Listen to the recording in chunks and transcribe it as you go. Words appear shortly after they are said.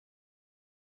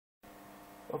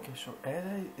Okay, so as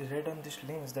I read on this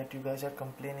links that you guys are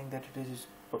complaining that it is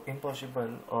impossible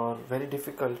or very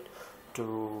difficult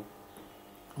to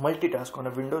multitask on a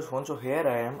Windows phone. So here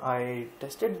I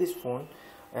tested this phone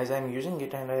as I'm using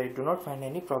it and I do not find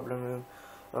any problem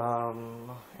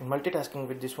in multitasking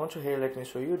with this phone. So here let me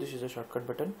show you. This is a shortcut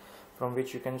button from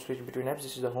which you can switch between apps.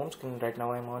 This is the home screen right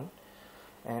now I'm on,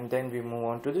 and then we move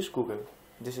on to this Google.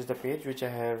 This is the page which I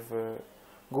have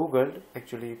googled.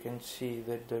 Actually you can see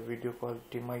that the video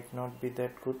quality might not be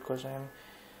that good because I am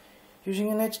using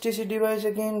an HTC device.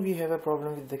 Again we have a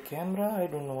problem with the camera. I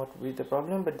don't know what will be the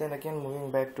problem, but then again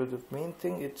moving back to the main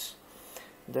thing, it's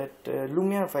that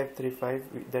Lumia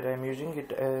 535 that I am using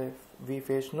it. We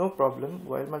face no problem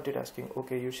while multitasking.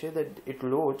 Okay, you say that it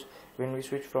loads when we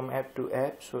switch from app to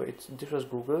app. So this was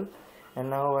Google, and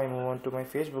now I move on to my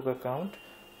Facebook account.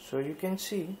 So you can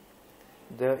see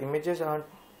the images are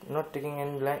not taking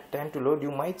any time to load.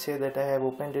 You might say that I have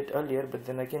opened it earlier, but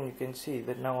then again you can see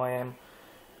that now I am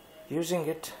using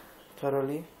it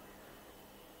thoroughly.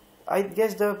 I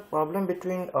guess the problem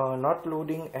between not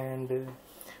loading and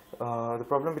the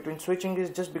problem between switching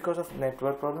is just because of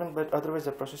network problem, but otherwise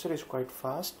the processor is quite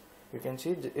fast. You can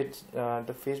see it's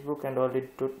the Facebook and all,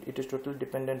 it is totally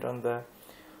dependent on the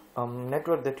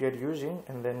network that you are using.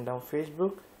 And then now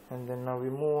Facebook, and then now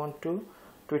we move on to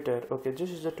Twitter. Okay,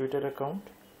 this is the Twitter account.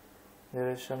 There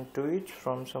are some tweets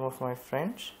from some of my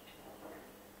friends.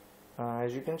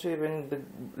 As you can see when the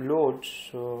loads,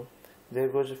 so there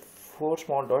was 4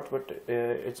 small dots, but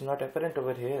it's not apparent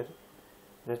over here.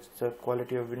 That's the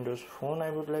quality of Windows phone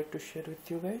I would like to share with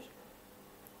you guys.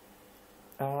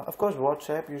 Of course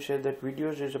WhatsApp, you said that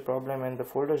videos is a problem and the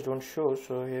folders don't show.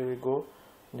 So here we go,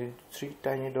 the 3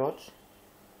 tiny dots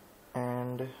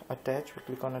and attach. We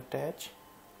click on attach.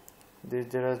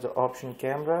 There is the option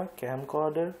camera,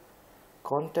 camcorder,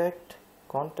 contact,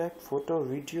 photo,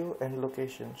 video and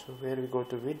location. So where we go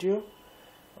to video,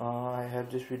 I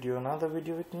have this video, another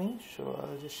video with me, so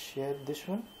I'll just share this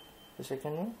one, the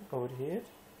second one over here.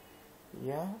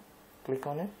 Yeah, click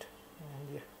on it,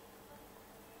 and yeah,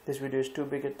 this video is too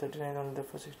big at 39 on the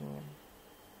first 16 mm.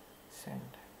 Send.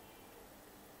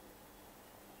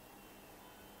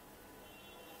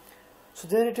 So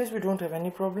there it is. We don't have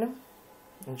any problem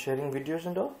in sharing videos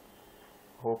and all.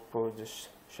 Hope this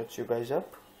shuts you guys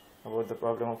up about the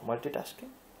problem of multitasking.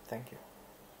 Thank you.